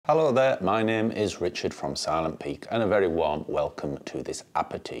Hello there, my name is Richard from Silent Peak and a very warm welcome to this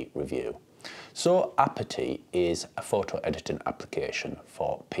Aperty review. So Aperty is a photo editing application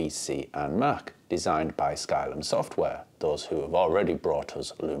for PC and Mac designed by Skylum Software, those who have already brought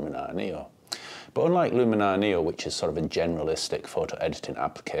us Luminar Neo. But unlike Luminar Neo, which is sort of a generalistic photo editing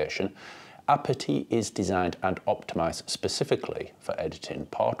application, Aperty is designed and optimized specifically for editing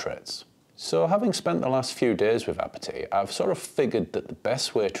portraits. So having spent the last few days with Aperty, I've sort of figured that the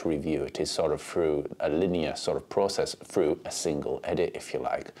best way to review it is sort of through a linear sort of process, through a single edit, if you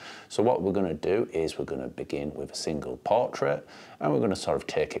like. So what we're going to do is we're going to begin with a single portrait, and we're going to sort of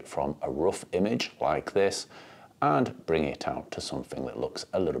take it from a rough image like this and bring it out to something that looks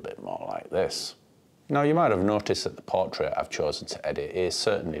a little bit more like this. Now you might have noticed that the portrait I've chosen to edit is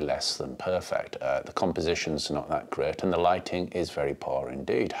certainly less than perfect. The composition's not that great and the lighting is very poor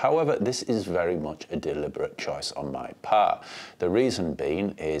indeed. However, this is very much a deliberate choice on my part. The reason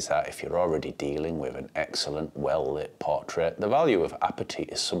being is that if you're already dealing with an excellent, well-lit portrait, the value of Aperty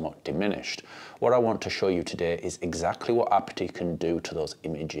is somewhat diminished. What I want to show you today is exactly what Aperty can do to those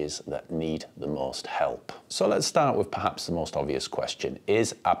images that need the most help. So let's start with perhaps the most obvious question.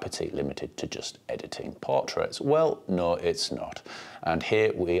 Is Aperty limited to just editing portraits? Well, no, it's not. And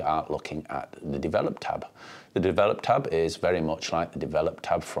here we are looking at the Develop tab. The Develop tab is very much like the Develop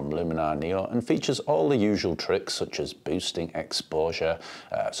tab from Luminar Neo and features all the usual tricks such as boosting exposure,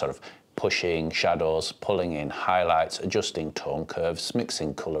 sort of pushing shadows, pulling in highlights, adjusting tone curves,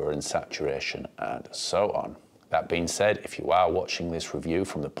 mixing color and saturation, and so on. That being said, if you are watching this review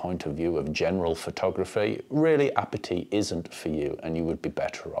from the point of view of general photography, really Aperty isn't for you and you would be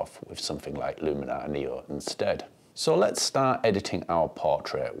better off with something like Luminar Neo instead. So let's start editing our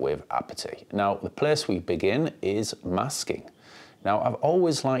portrait with Aperty. Now the place we begin is masking. Now, I've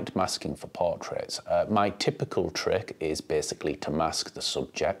always liked masking for portraits. My typical trick is basically to mask the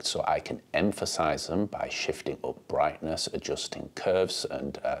subject so I can emphasize them by shifting up brightness, adjusting curves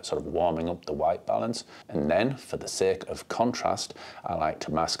and sort of warming up the white balance. And then, for the sake of contrast, I like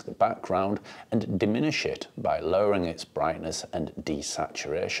to mask the background and diminish it by lowering its brightness and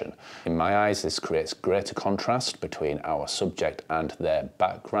desaturation. In my eyes, this creates greater contrast between our subject and their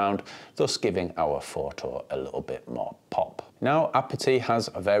background, thus giving our photo a little bit more pop. Now, Aperty has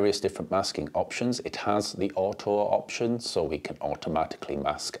various different masking options. It has the auto option, so we can automatically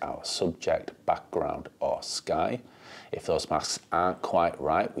mask our subject, background, or sky. If those masks aren't quite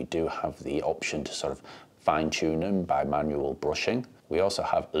right, we do have the option to sort of fine-tune them by manual brushing. We also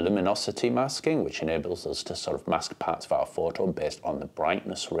have luminosity masking, which enables us to sort of mask parts of our photo based on the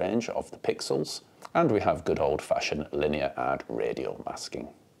brightness range of the pixels. And we have good old-fashioned linear and radial masking.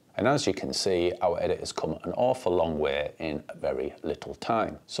 And as you can see, our edit has come an awful long way in very little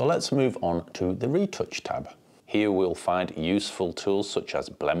time. So let's move on to the Retouch tab. Here we'll find useful tools such as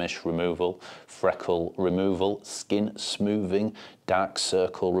blemish removal, freckle removal, skin smoothing, dark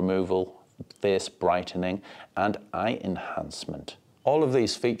circle removal, face brightening, and eye enhancement. All of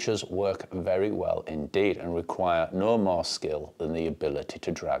these features work very well indeed and require no more skill than the ability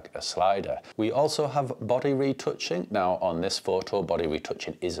to drag a slider. We also have body retouching. Now on this photo, body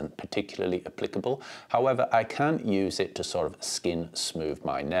retouching isn't particularly applicable. However, I can use it to sort of skin smooth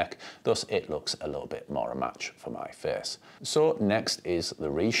my neck, thus it looks a little bit more a match for my face. So next is the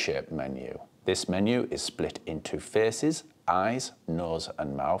Reshape menu. This menu is split into faces, eyes, nose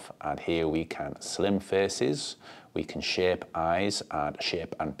and mouth, and here we can slim faces, we can shape eyes and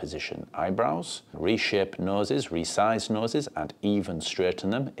shape and position eyebrows, reshape noses, resize noses and even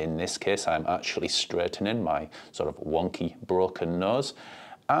straighten them. In this case I'm actually straightening my sort of wonky broken nose,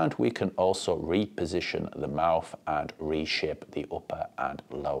 and we can also reposition the mouth and reshape the upper and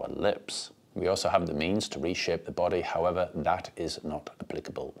lower lips. We also have the means to reshape the body, however, that is not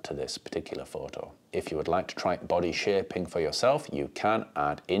applicable to this particular photo. If you would like to try body shaping for yourself, you can,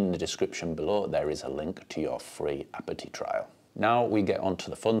 and in the description below there is a link to your free Aperty trial. Now we get on to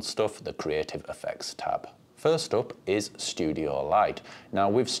the fun stuff, the Creative Effects tab. First up is Studio Light. Now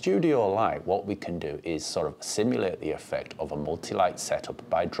with Studio Light, what we can do is sort of simulate the effect of a multi-light setup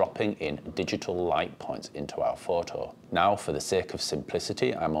by dropping in digital light points into our photo. Now for the sake of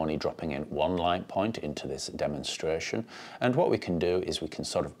simplicity, I'm only dropping in one light point into this demonstration. And what we can do is we can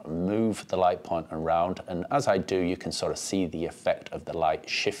sort of move the light point around, and as I do, you can sort of see the effect of the light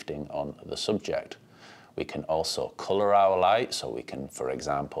shifting on the subject. We can also color our light, so we can, for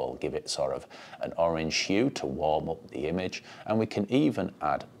example, give it sort of an orange hue to warm up the image, and we can even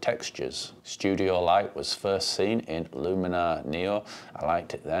add textures. Studio Light was first seen in Luminar Neo. I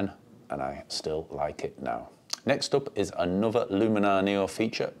liked it then, and I still like it now. Next up is another Luminar Neo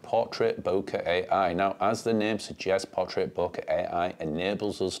feature, Portrait Bokeh AI. Now, as the name suggests, Portrait Bokeh AI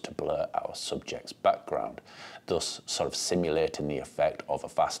enables us to blur our subject's background, thus sort of simulating the effect of a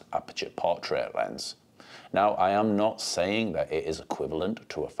fast aperture portrait lens. Now, I am not saying that it is equivalent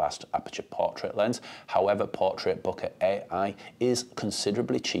to a fast aperture portrait lens. However, Portrait Bokeh AI is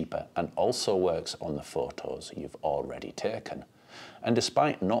considerably cheaper and also works on the photos you've already taken. And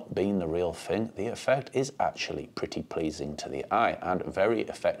despite not being the real thing, the effect is actually pretty pleasing to the eye and very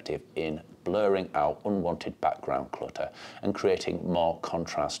effective in blurring out unwanted background clutter and creating more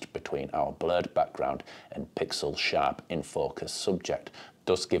contrast between our blurred background and pixel sharp in focus subject,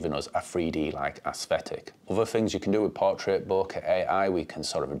 thus giving us a 3D-like aesthetic. Other things you can do with Portrait Bokeh AI, we can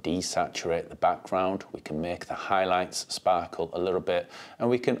sort of desaturate the background, we can make the highlights sparkle a little bit, and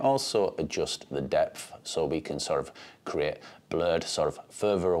we can also adjust the depth, so we can sort of create blurred sort of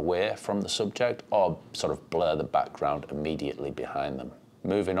further away from the subject or sort of blur the background immediately behind them.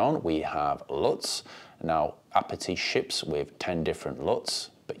 Moving on, we have LUTs. Now, Aperty ships with 10 different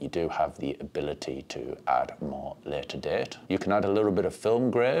LUTs, but you do have the ability to add more later date. You can add a little bit of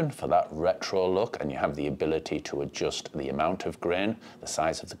film grain for that retro look, and you have the ability to adjust the amount of grain, the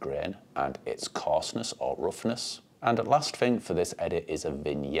size of the grain, and its coarseness or roughness. And the last thing for this edit is a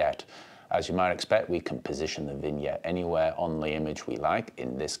vignette. As you might expect, we can position the vignette anywhere on the image we like,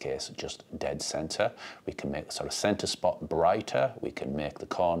 in this case just dead center. We can make the sort of center spot brighter, we can make the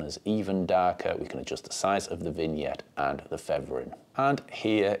corners even darker, we can adjust the size of the vignette and the feathering. And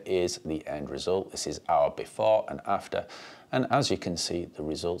here is the end result. This is our before and after. And as you can see, the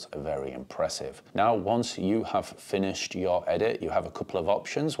results are very impressive. Now, once you have finished your edit, you have a couple of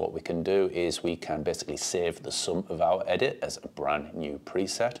options. What we can do is we can basically save the sum of our edit as a brand new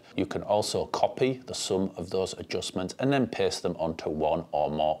preset. You can also copy the sum of those adjustments and then paste them onto one or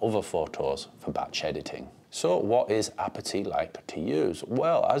more other photos for batch editing. So what is Aperty like to use?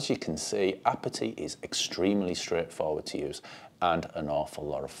 Well, as you can see, Aperty is extremely straightforward to use and an awful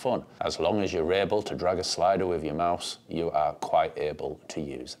lot of fun. As long as you're able to drag a slider with your mouse, you are quite able to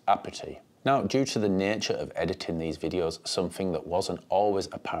use Aperty. Now, due to the nature of editing these videos, something that wasn't always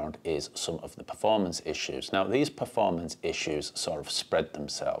apparent is some of the performance issues. Now, these performance issues sort of spread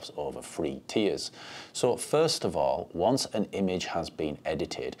themselves over 3 tiers. So first of all, once an image has been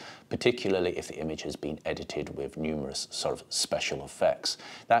edited, particularly if the image has been edited with numerous sort of special effects,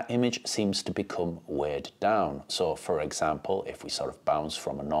 that image seems to become weighed down. So for example, if we sort of bounce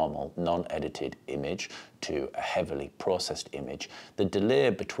from a normal non-edited image to a heavily processed image, the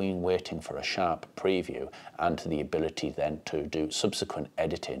delay between waiting for a sharp preview and the ability then to do subsequent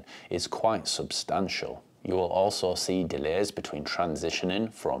editing is quite substantial. You will also see delays between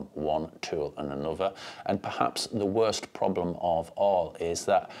transitioning from one tool and another, and perhaps the worst problem of all is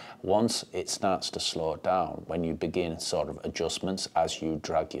that once it starts to slow down, when you begin sort of adjustments as you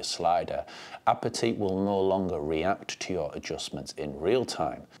drag your slider, Aperty will no longer react to your adjustments in real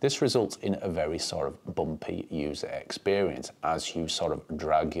time. This results in a very sort of bumpy user experience. As you sort of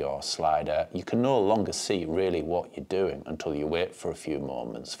drag your slider, you can no longer see really what you're doing until you wait for a few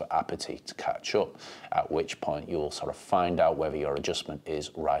moments for Aperty to catch up, at which point you'll sort of find out whether your adjustment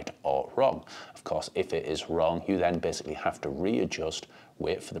is right or wrong. Of course, if it is wrong, you then basically have to readjust,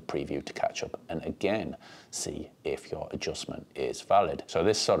 wait for the preview to catch up, and again see if your adjustment is valid. So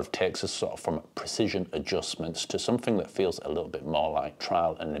this sort of takes us sort of from precision adjustments to something that feels a little bit more like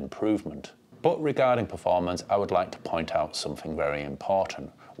trial and improvement. But regarding performance, I would like to point out something very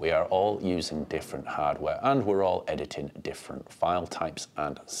important. We are all using different hardware and we're all editing different file types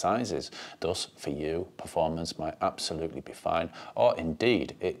and sizes. Thus, for you, performance might absolutely be fine, or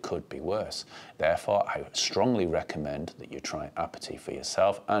indeed, it could be worse. Therefore, I strongly recommend that you try Aperty for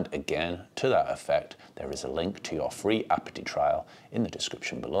yourself. And again, to that effect, there is a link to your free Aperty trial in the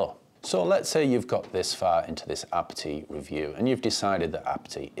description below. So let's say you've got this far into this Aperty review and you've decided that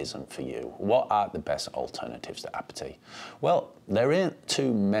Aperty isn't for you. What are the best alternatives to Aperty? Well, there ain't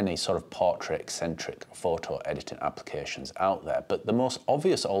too many sort of portrait-centric photo editing applications out there, but the most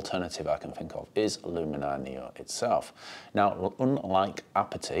obvious alternative I can think of is Luminar Neo itself. Now, unlike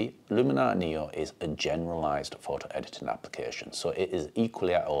Aperty, Luminar Neo is a generalized photo editing application, so it is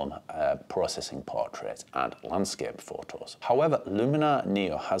equally at home processing portraits and landscape photos. However, Luminar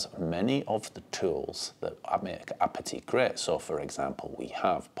Neo has many of the tools that make Aperty great. So for example, we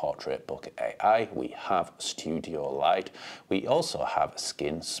have Portrait Bokeh AI, we have Studio Light, we also have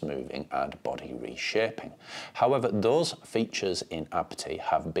skin smoothing and body reshaping. However, those features in Aperty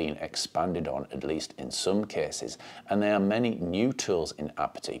have been expanded on, at least in some cases, and there are many new tools in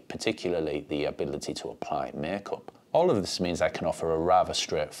Aperty, particularly the ability to apply makeup. All of this means I can offer a rather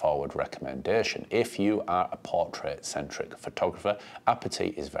straightforward recommendation. If you are a portrait-centric photographer,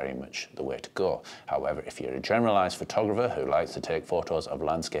 Aperty is very much the way to go. However, if you're a generalized photographer who likes to take photos of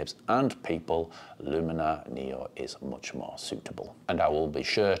landscapes and people, Luminar Neo is much more suitable. And I will be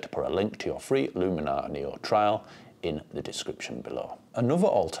sure to put a link to your free Luminar Neo trial in the description below. Another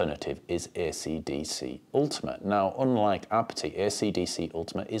alternative is ACDSee Ultimate. Now, unlike Aperty, ACDSee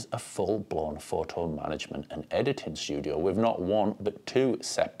Ultimate is a full-blown photo management and editing studio with not one but two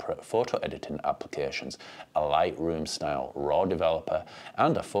separate photo editing applications, a Lightroom-style RAW developer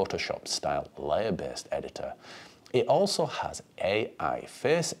and a Photoshop-style layer-based editor. It also has AI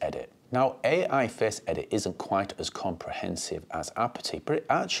Face Edit. Now, AI Face Edit isn't quite as comprehensive as Aperty, but it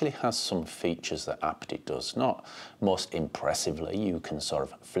actually has some features that Aperty does not. Most impressively, you can sort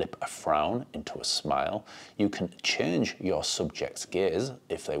of flip a frown into a smile. You can change your subject's gaze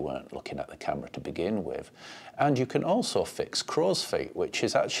if they weren't looking at the camera to begin with. And you can also fix crow's feet, which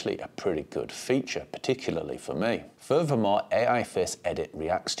is actually a pretty good feature, particularly for me. Furthermore, AI Face Edit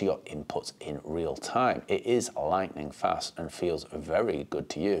reacts to your inputs in real time. It is lightning fast and feels very good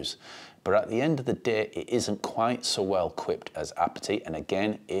to use. But at the end of the day, it isn't quite so well equipped as Aperty. And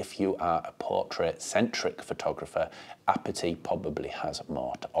again, if you are a portrait-centric photographer, Aperty probably has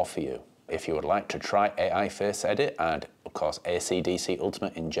more to offer you. If you would like to try AI Face Edit and, of course, ACDSee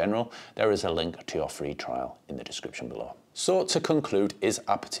Ultimate in general, there is a link to your free trial in the description below. So to conclude, is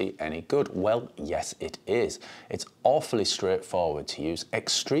Aperty any good? Well, yes, it is. It's awfully straightforward to use,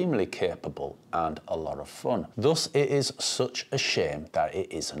 extremely capable, and a lot of fun. Thus, it is such a shame that it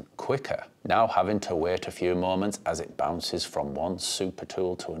isn't quicker. Now, having to wait a few moments as it bounces from one super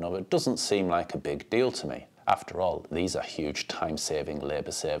tool to another doesn't seem like a big deal to me. After all, these are huge time-saving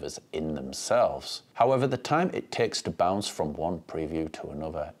labour savers in themselves. However, the time it takes to bounce from one preview to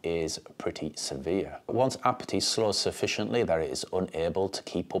another is pretty severe. Once Aperty slows sufficiently that it is unable to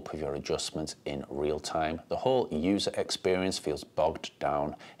keep up with your adjustments in real time, the whole user experience feels bogged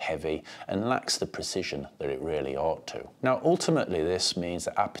down, heavy, and lacks the precision that it really ought to. Now, ultimately, this means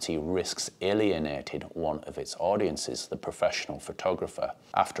that Aperty risks alienating one of its audiences, the professional photographer.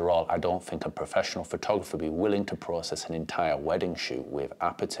 After all, I don't think a professional photographer would be willing to process an entire wedding shoot with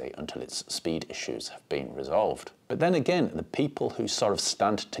Aperty until its speed issues have been resolved. But then again, the people who sort of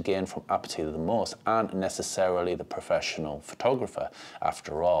stand to gain from Aperty the most aren't necessarily the professional photographer.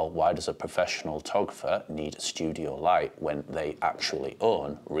 After all, why does a professional photographer need a studio light when they actually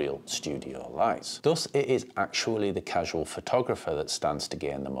own real studio lights? Thus, it is actually the casual photographer that stands to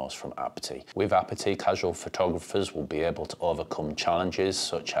gain the most from Aperty. With Aperty, casual photographers will be able to overcome challenges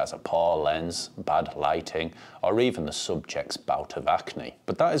such as a poor lens, bad lighting, or even the subject's bout of acne.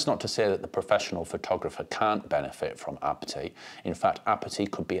 But that is not to say that the professional photographer can't benefit from Aperty. In fact, Aperty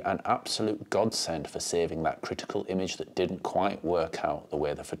could be an absolute godsend for saving that critical image that didn't quite work out the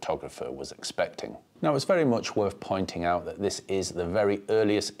way the photographer was expecting. Now, it's very much worth pointing out that this is the very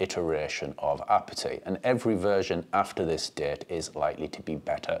earliest iteration of Aperty, and every version after this date is likely to be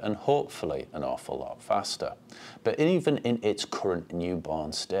better and hopefully an awful lot faster. But even in its current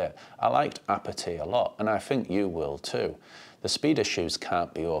newborn state, I liked Aperty a lot, and I think you will too. The speed issues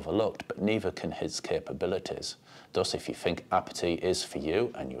can't be overlooked, but neither can his capabilities. Thus, if you think Aperty is for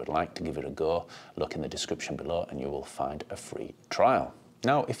you and you would like to give it a go, look in the description below and you will find a free trial.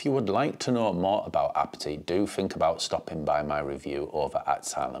 Now, if you would like to know more about Aperty, do think about stopping by my review over at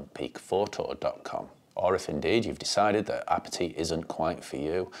silentpeakphoto.com. Or if indeed you've decided that Aperty isn't quite for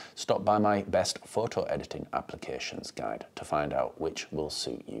you, stop by my best photo editing applications guide to find out which will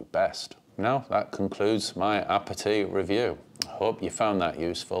suit you best. Now, that concludes my Aperty review. I hope you found that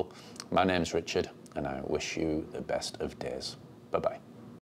useful. My name's Richard, and I wish you the best of days. Bye-bye.